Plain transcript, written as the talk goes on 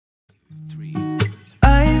Three.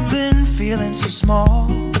 I've been feeling so small.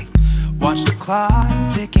 Watch the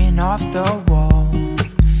clock ticking off the wall.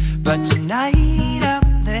 But tonight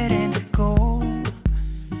I'm letting it go.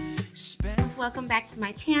 Welcome back to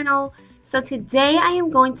my channel. So today I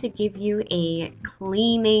am going to give you a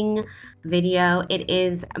cleaning video. It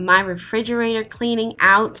is my refrigerator cleaning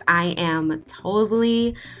out. I am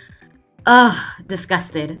totally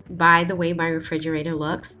disgusted by the way my refrigerator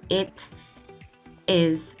looks. It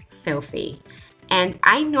is filthy. And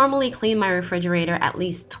I normally clean my refrigerator at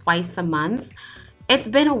least twice a month. It's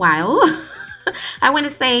been a while. I want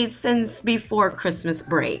to say since before Christmas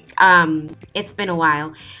break. It's been a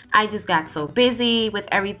while. I just got so busy with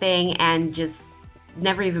everything and just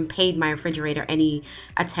never even paid my refrigerator any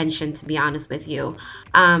attention, to be honest with you.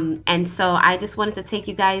 And so I just wanted to take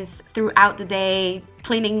you guys throughout the day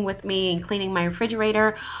cleaning with me and cleaning my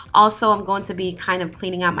refrigerator. Also, I'm going to be kind of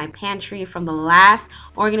cleaning out my pantry from the last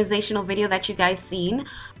organizational video that you guys seen.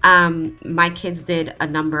 My kids did a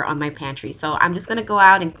number on my pantry, so I'm just gonna go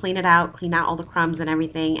out and clean it out, clean out all the crumbs and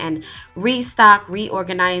everything, and restock,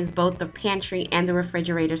 reorganize both the pantry and the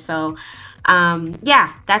refrigerator. So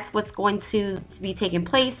yeah, that's what's going to be taking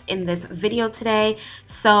place in this video today.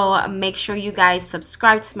 So make sure you guys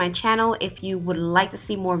subscribe to my channel if you would like to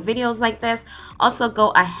see more videos like this. Also,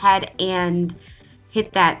 go ahead and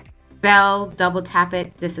hit that bell, double tap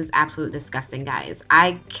it. This is absolutely disgusting, guys.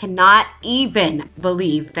 I cannot even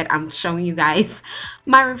believe that I'm showing you guys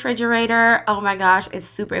my refrigerator. Oh my gosh, it's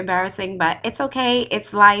super embarrassing, but it's okay.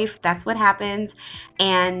 It's life. That's what happens.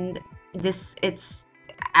 And it's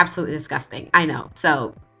absolutely disgusting. I know.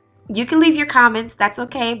 So you can leave your comments, that's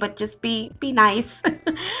okay, but just be nice.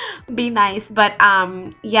 Be nice. But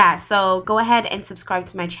yeah, so go ahead and subscribe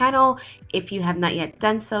to my channel if you have not yet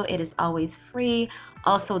done so. It is always free.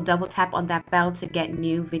 Also, double tap on that bell to get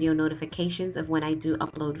new video notifications of when I do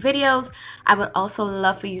upload videos. I would also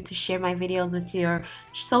love for you to share my videos with your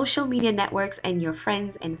social media networks and your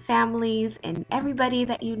friends and families and everybody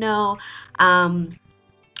that you know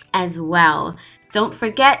as well. Don't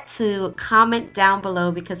forget to comment down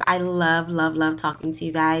below because I love talking to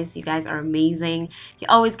you guys. You guys are amazing. You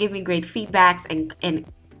always give me great feedbacks and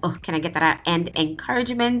oh, can I get that out? And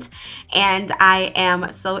encouragement. And I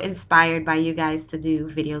am so inspired by you guys to do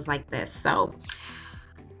videos like this. So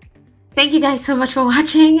thank you guys so much for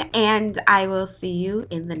watching, and I will see you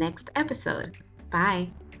in the next episode. Bye.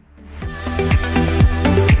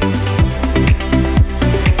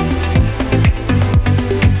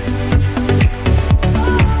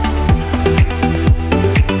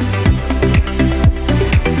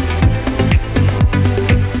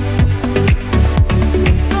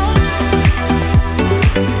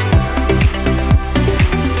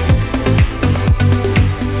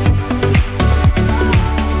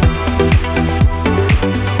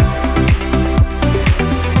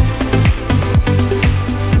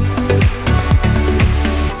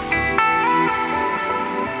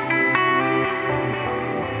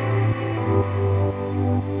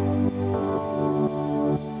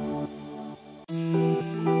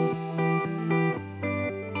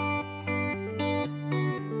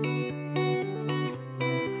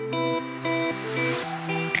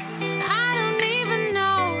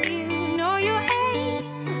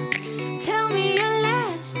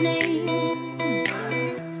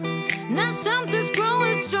 Something's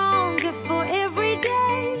growing stronger for every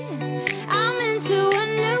day. I'm into a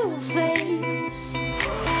new phase.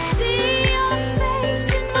 See your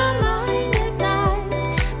face in my mind at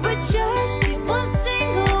night, but just in one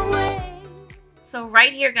single way. So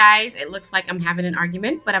right here, guys, it looks like I'm having an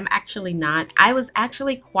argument, but I'm actually not. I was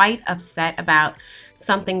actually quite upset about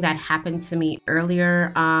something that happened to me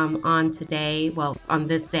earlier on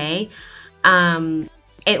this day.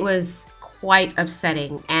 It was quite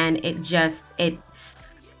upsetting, and it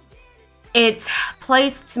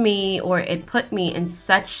placed me, or it put me in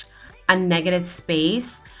such a negative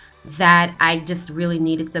space that I just really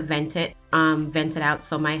needed to vent it out.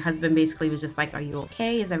 So my husband basically was just like, "Are you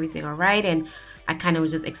okay? Is everything all right?" And I kind of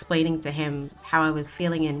was just explaining to him how I was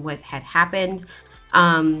feeling and what had happened.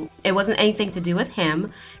 It wasn't anything to do with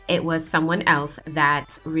him. It was someone else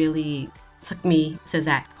that really took me to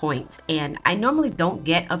that point. And I normally don't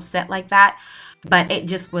get upset like that, but it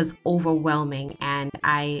just was overwhelming and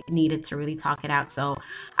I needed to really talk it out. So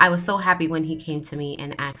I was so happy when he came to me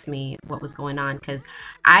and asked me what was going on, because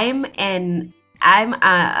I'm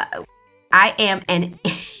I am an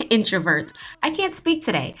introvert. I can't speak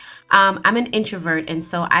today. I'm an introvert, and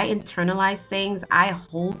so I internalize things. I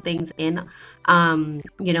hold things in, and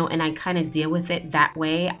I kind of deal with it that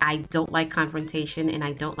way. I don't like confrontation, and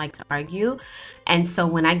I don't like to argue. And so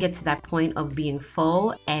when I get to that point of being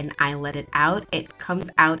full and I let it out, it comes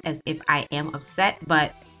out as if I am upset,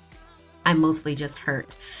 but I'm mostly just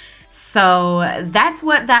hurt. So that's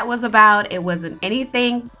what that was about. It wasn't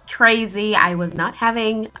anything crazy. I was not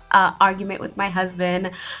having an argument with my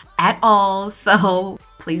husband at all. So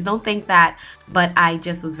please don't think that. But I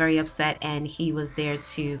just was very upset, and he was there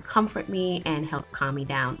to comfort me and help calm me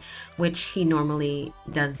down, which he normally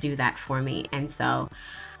does do that for me. And so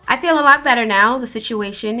I feel a lot better now. The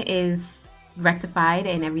situation is rectified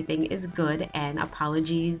and everything is good, and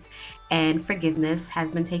apologies and forgiveness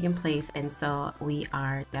has been taking place, and so we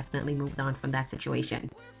are definitely moved on from that situation.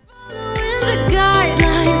 Following the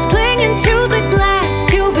guidelines, clinging to the glass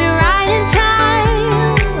to be right in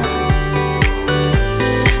time.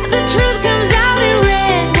 The truth comes out in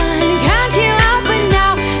red wine, can't you help it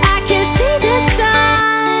now? I can see the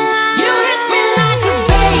sign. You hit me like a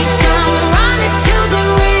bass drum, run it to the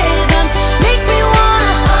rhythm, make me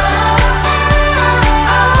wanna.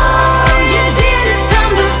 Oh, you did it from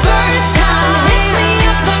the first time. Hit me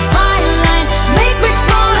up the fine line, make me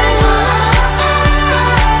fall in love.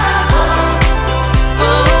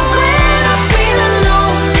 Oh, when I'm feeling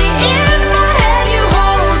lonely, in my head you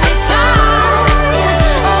hold me tight.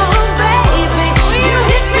 Oh, baby, you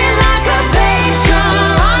hit me like a bass drum,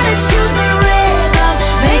 run it to the rhythm,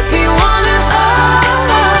 make me wanna.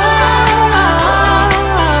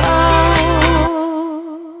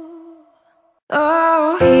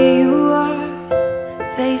 Oh, here you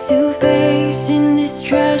are, face to face in this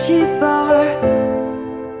trashy bar.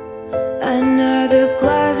 Another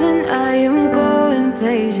glass and I am going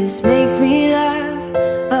places. Makes me laugh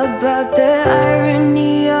about the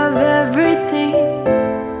irony of everything.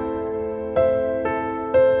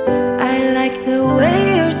 I like the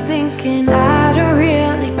way you're thinking. I don't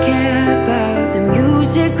really care about the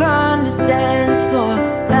music on the dance floor.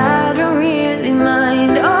 I don't really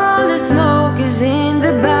mind all the smoke is in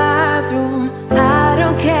the bathroom. I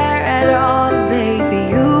don't care at all, baby.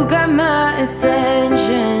 You got my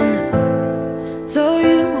attention. So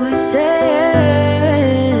you were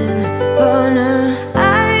saying, oh no,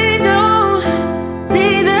 I don't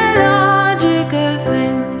see the logic of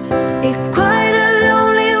things. It's quite a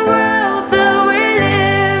lonely world that we're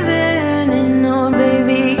living in. Oh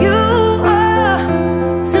baby, you are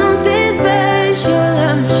something special,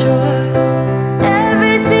 I'm sure.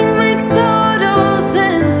 Everything makes total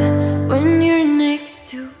sense when you're next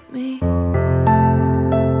to me.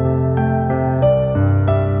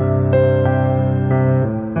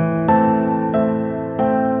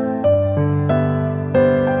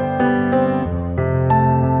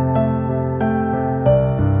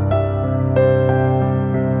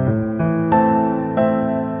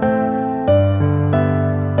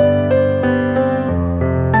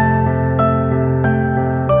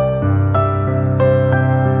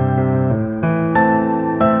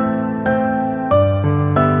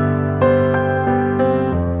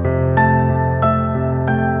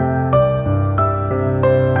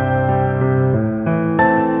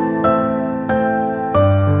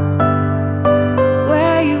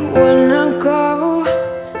 Where you wanna go?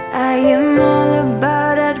 I am all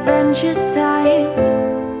about adventure times.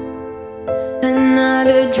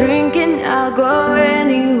 Another drink and I'll go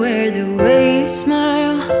anywhere. The way you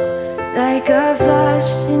smile, like a flash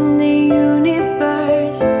in the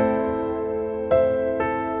universe.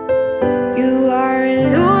 You are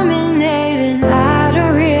illuminating. I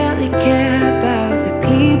don't really care about the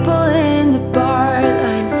people in the bar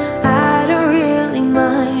line. I don't really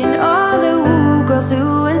mind all the woo girls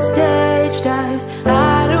doing stage dives.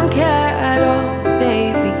 I don't care at all,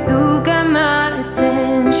 baby. You got my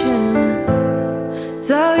attention.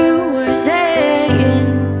 So you were saying,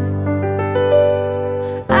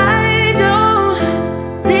 I don't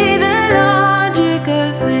see the logic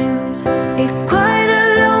of things. It's quite a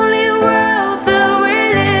lonely world that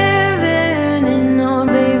we're living in. Oh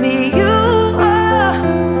baby, you are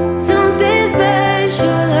something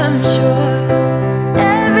special, I'm sure.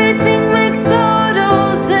 Everything makes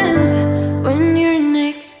total sense when you're next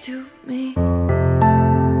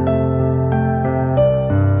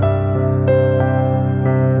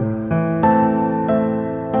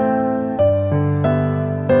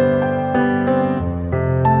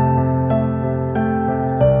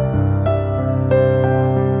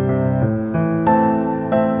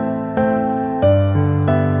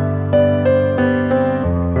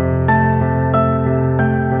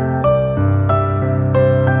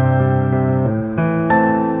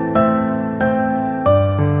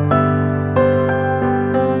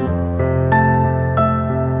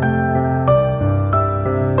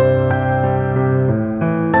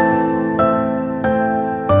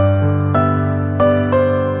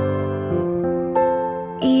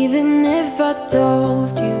I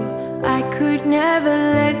told you I could never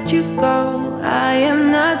let you go. I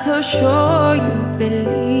am not so sure you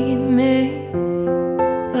believe me.